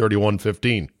knee up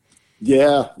 31-15?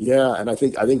 Yeah. And I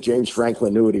think James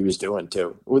Franklin knew what he was doing,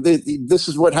 too. Well, this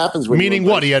is what happens when Meaning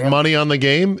what? He had money on the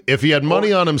game? If he had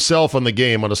money on himself on the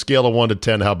game on a scale of 1 to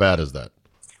 10, how bad is that?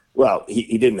 Well,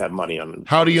 he didn't have money on him.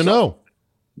 How do you know?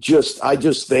 I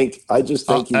just think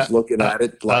he's looking at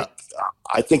it like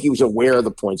I think he was aware of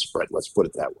the point spread. Let's put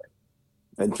it that way,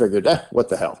 and figured, what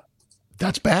the hell?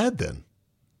 That's bad then.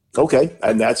 Okay,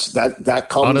 and that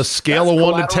comes on a scale of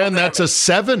 1 to 10. That's a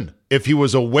 7. If he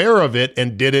was aware of it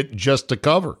and did it just to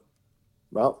cover.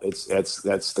 Well, that's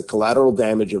the collateral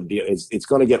damage of deal. It's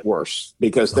going to get worse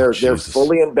because they're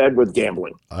fully in bed with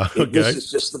gambling. Okay. This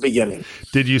is just the beginning.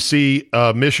 Did you see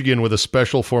Michigan with a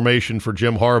special formation for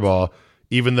Jim Harbaugh,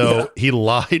 even though he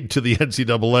lied to the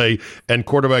NCAA, and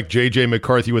quarterback J.J.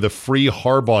 McCarthy with a free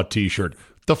Harbaugh T-shirt?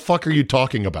 The fuck are you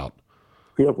talking about?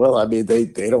 Yeah, well, I mean, they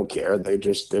don't care. They're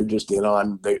just in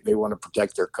on. They want to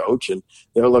protect their coach, and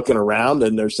they're looking around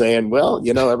and they're saying, well,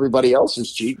 everybody else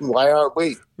is cheating. Why aren't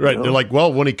we? Right. They're like,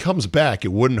 well, when he comes back,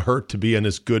 it wouldn't hurt to be in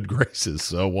his good graces.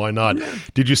 So why not?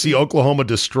 Did you see Oklahoma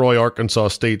destroy Arkansas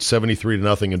State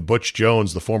 73-0? And Butch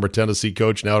Jones, the former Tennessee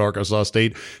coach, now at Arkansas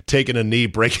State, taking a knee,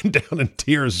 breaking down in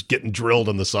tears, getting drilled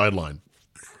on the sideline.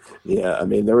 Yeah, I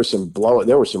mean, there were some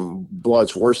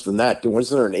blowouts worse than that.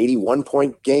 Wasn't there an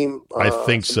 81-point game? I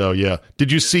think so, yeah.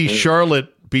 Did you see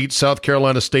Charlotte beat South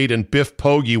Carolina State and Biff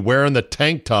Poggi wearing the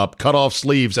tank top, cut off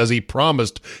sleeves, as he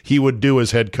promised he would do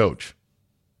as head coach?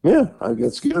 Yeah,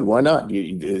 that's good. Why not?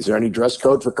 Is there any dress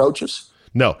code for coaches?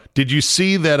 No. Did you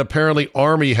see that apparently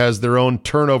Army has their own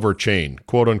turnover chain,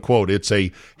 quote unquote? It's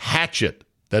a hatchet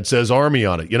that says Army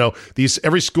on it.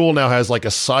 Every school now has like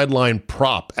a sideline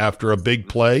prop after a big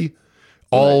play,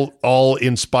 all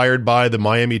inspired by the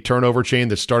Miami turnover chain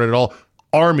that started it all.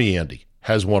 Army, Andy,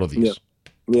 has one of these.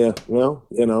 Yeah. Well,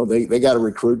 they got to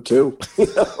recruit too.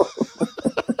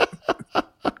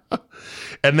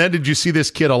 And then did you see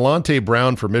this kid, Alante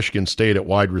Brown for Michigan State at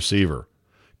wide receiver?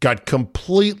 Got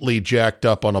completely jacked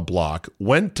up on a block,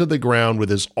 went to the ground with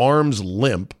his arms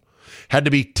limp, had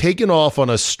to be taken off on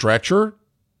a stretcher,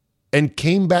 and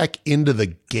came back into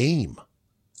the game.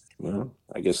 Well,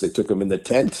 I guess they took him in the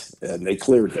tent and they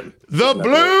cleared him. The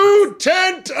blue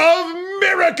tent of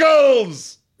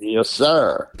miracles! Yes,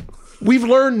 sir. We've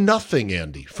learned nothing,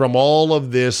 Andy, from all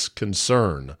of this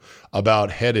concern about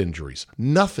head injuries.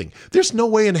 Nothing. There's no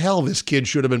way in hell this kid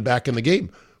should have been back in the game.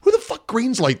 Who the fuck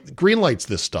greenlights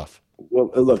this stuff?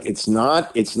 Well, look, it's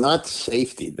not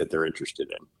safety that they're interested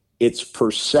in. It's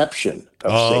perception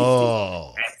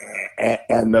of safety,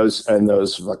 and those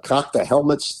Vakakta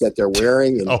helmets that they're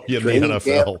wearing. And the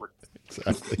NFL.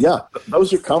 Exactly. Yeah,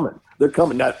 those are coming. They're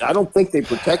coming. Now, I don't think they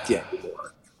protect you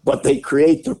anymore, but they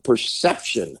create the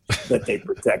perception that they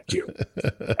protect you,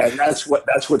 and that's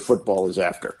what football is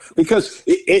after, because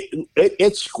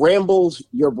it scrambles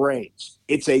your brains.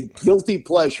 It's a guilty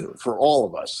pleasure for all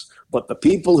of us, but the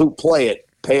people who play it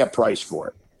pay a price for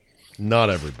it. Not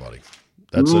everybody.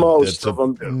 Most of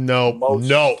them do. No,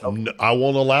 I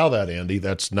won't allow that, Andy.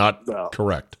 That's not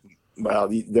correct. Well,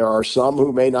 there are some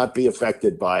who may not be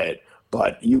affected by it,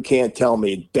 but you can't tell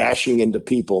me bashing into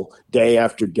people day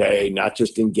after day, not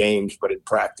just in games, but in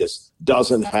practice,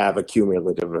 doesn't have a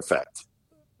cumulative effect.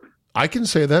 I can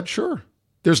say that, sure.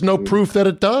 There's no proof that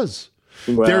it does.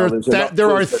 Well,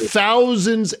 there are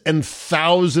thousands and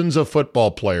thousands of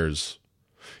football players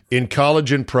in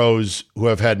college and pros who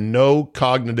have had no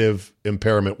cognitive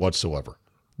impairment whatsoever.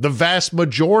 The vast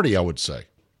majority, I would say.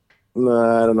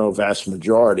 I don't know, vast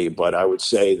majority, but I would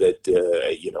say that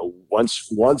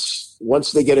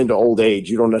once they get into old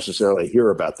age, you don't necessarily hear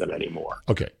about them anymore.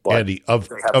 Okay, but Andy, of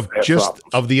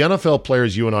the NFL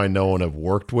players you and I know and have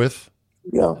worked with,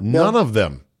 none of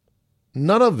them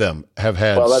have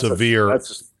had severe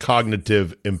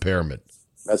cognitive impairment.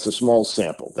 That's a small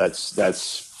sample.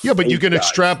 That's. Yeah, but you can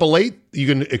extrapolate. You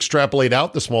can extrapolate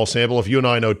out the small sample. If you and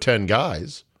I know 10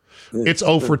 guys, it's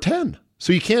 0 for 10.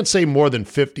 So you can't say more than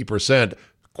 50%,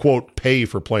 quote, pay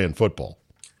for playing football.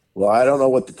 Well, I don't know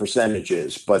what the percentage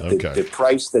is, but the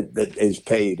price that is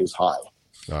paid is high.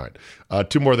 All right.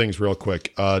 Two more things real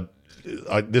quick.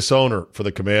 This owner for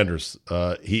the Commanders,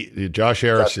 Josh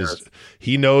Harris,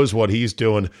 he knows what he's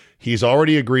doing. He's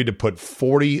already agreed to put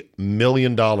 $40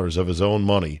 million of his own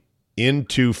money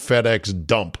into FedEx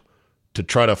dump to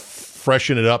try to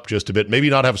freshen it up just a bit. Maybe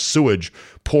not have sewage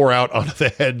pour out onto the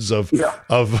heads of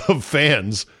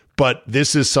fans, but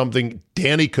this is something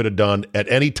Danny could have done at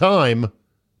any time,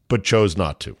 but chose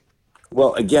not to.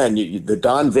 Well, again, the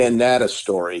Don Van Natta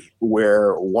story,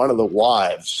 where one of the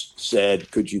wives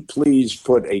said, could you please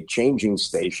put a changing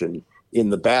station in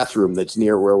the bathroom that's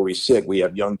near where we sit? We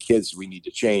have young kids we need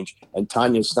to change. And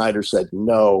Tanya Snyder said,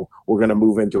 no, we're going to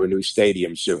move into a new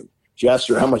stadium soon. She asked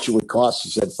her how much it would cost. She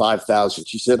said $5,000.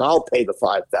 She said, I'll pay the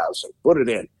 $5,000. Put it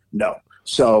in. No.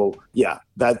 So, yeah,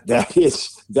 that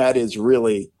is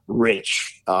really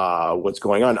rich, what's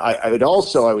going on. I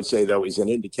would say, though, is an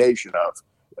indication of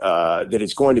that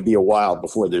it's going to be a while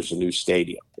before there's a new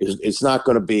stadium. It's not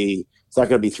going to be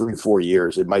 3-4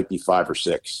 years. It might be 5 or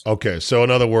 6. Okay, so in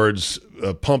other words,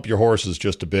 pump your horses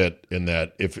just a bit in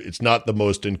that if it's not the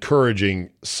most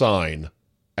encouraging sign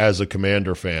as a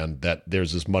Commander fan that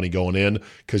there's this money going in,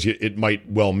 because it might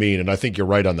well mean, and I think you're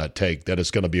right on that take, that it's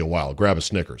going to be a while. Grab a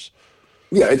Snickers.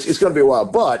 Yeah, it's going to be a while,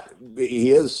 but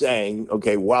he is saying,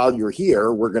 okay, while you're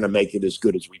here, we're going to make it as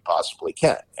good as we possibly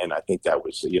can. And I think that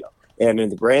was, and in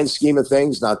the grand scheme of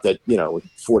things, not that,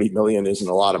 $40 million isn't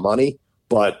a lot of money,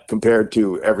 but compared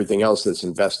to everything else that's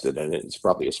invested in it, it's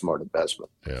probably a smart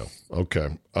investment. Yeah. Okay.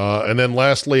 And then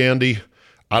lastly, Andy,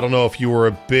 I don't know if you were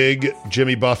a big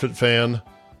Jimmy Buffett fan,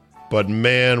 but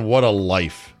man, what a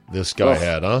life this guy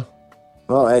had, huh?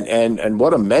 Well, and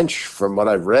what a mensch from what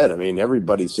I've read. I mean,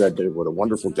 everybody said that what a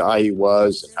wonderful guy he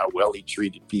was and how well he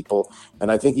treated people. And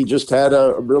I think he just had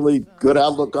a really good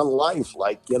outlook on life.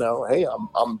 Like, hey,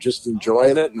 I'm just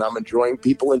enjoying it, and I'm enjoying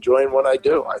people enjoying what I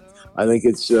do. I think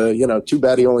it's, too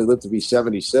bad he only lived to be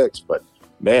 76, but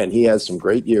man, he had some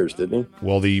great years, didn't he?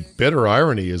 Well, the bitter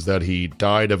irony is that he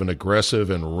died of an aggressive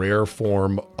and rare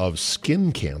form of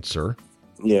skin cancer.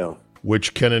 Yeah.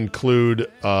 Which can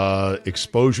include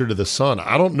exposure to the sun.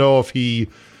 I don't know if he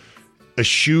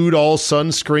eschewed all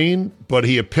sunscreen, but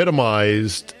he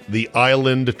epitomized the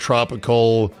island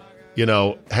tropical,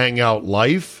 hangout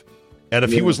life. And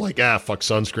if he was like, fuck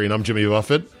sunscreen, I'm Jimmy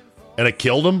Buffett, and it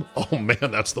killed him, oh man,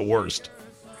 that's the worst.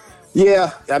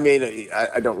 Yeah, I mean,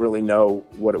 I don't really know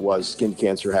what it was. Skin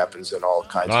cancer happens in all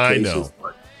kinds of cases. I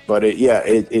know. But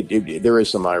there is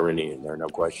some irony in there, no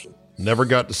question. Never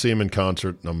got to see him in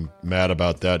concert, and I'm mad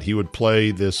about that. He would play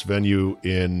this venue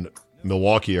in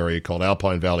Milwaukee area called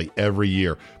Alpine Valley every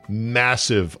year.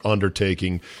 Massive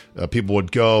undertaking. People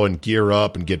would go and gear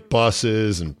up and get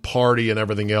buses and party and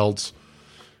everything else.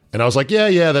 And I was like,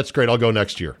 yeah, that's great. I'll go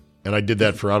next year. And I did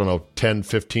that for, 10,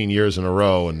 15 years in a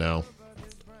row, and now,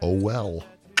 oh well.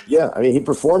 Yeah, I mean, he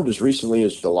performed as recently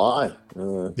as July. He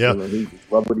loved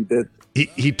what he did.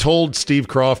 He told Steve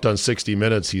Croft on 60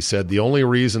 Minutes, he said, the only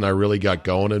reason I really got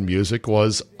going in music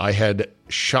was I had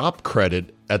shop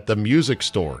credit at the music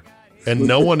store, and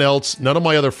none of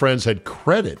my other friends had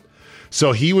credit.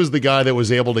 So he was the guy that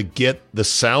was able to get the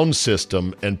sound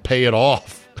system and pay it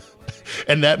off.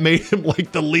 And that made him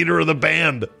like the leader of the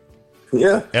band.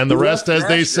 Yeah. And the rest, as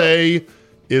they say,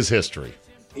 is history.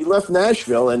 He left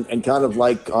Nashville and kind of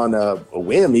like on a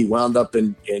whim, he wound up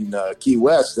in Key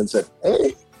West and said,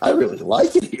 hey, I really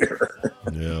like it here.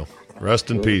 Yeah.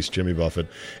 Rest in peace, Jimmy Buffett.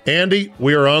 Andy,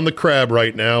 we are on the crab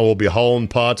right now. We'll be hauling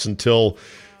pots until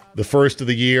the first of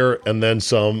the year and then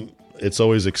some. It's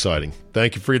always exciting.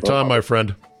 Thank you for your time, my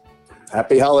friend.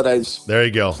 Happy holidays. There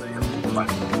you go.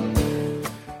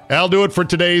 That'll do it for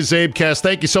today's Zabecast.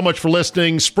 Thank you so much for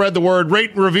listening. Spread the word,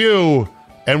 rate and review,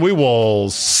 and we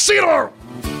will see you tomorrow.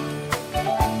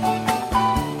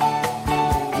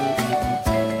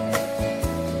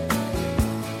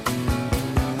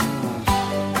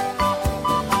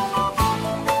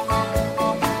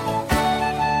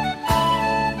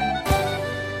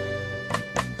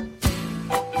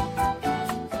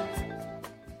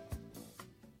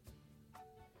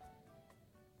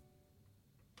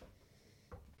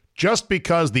 Just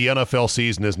because the NFL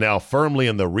season is now firmly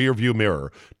in the rearview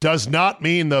mirror does not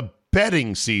mean the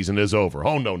betting season is over.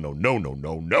 Oh,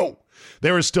 no.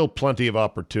 There is still plenty of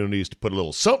opportunities to put a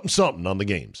little something on the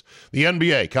games. The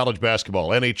NBA, college basketball,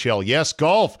 NHL, yes,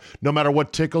 golf. No matter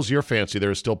what tickles your fancy,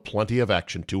 there is still plenty of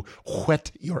action to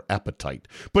whet your appetite.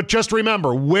 But just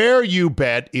remember, where you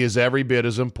bet is every bit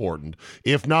as important,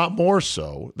 if not more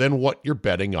so, than what you're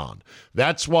betting on.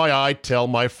 That's why I tell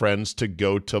my friends to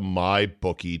go to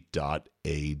mybookie.ag.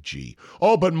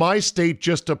 Oh, but my state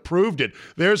just approved it.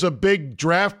 There's a big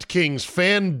DraftKings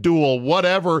fan duel,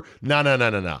 whatever.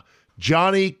 No.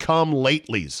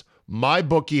 Johnny-come-latelys.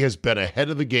 MyBookie has been ahead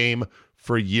of the game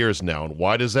for years now. And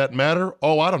why does that matter?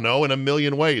 Oh, I don't know, in a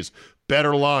million ways.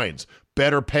 Better lines,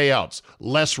 better payouts,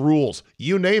 less rules,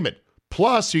 you name it.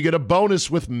 Plus, you get a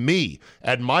bonus with me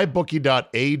at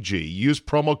mybookie.ag. Use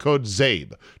promo code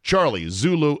ZABE, Charlie,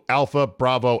 Zulu, Alpha,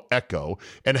 Bravo, Echo,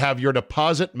 and have your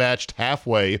deposit matched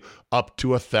halfway up to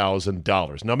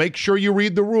 $1,000. Now, make sure you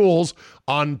read the rules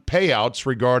on payouts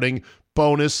regarding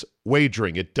bonus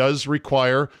wagering. It does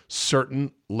require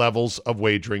certain levels of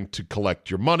wagering to collect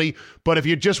your money. But if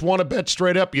you just want to bet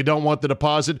straight up, you don't want the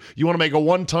deposit, you want to make a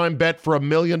one-time bet for $1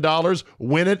 million,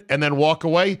 win it, and then walk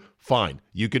away, fine.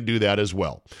 You can do that as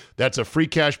well. That's a free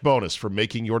cash bonus for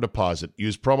making your deposit.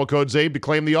 Use promo code ZABE to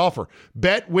claim the offer.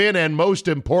 Bet, win, and most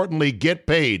importantly, get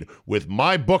paid with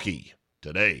MyBookie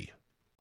today.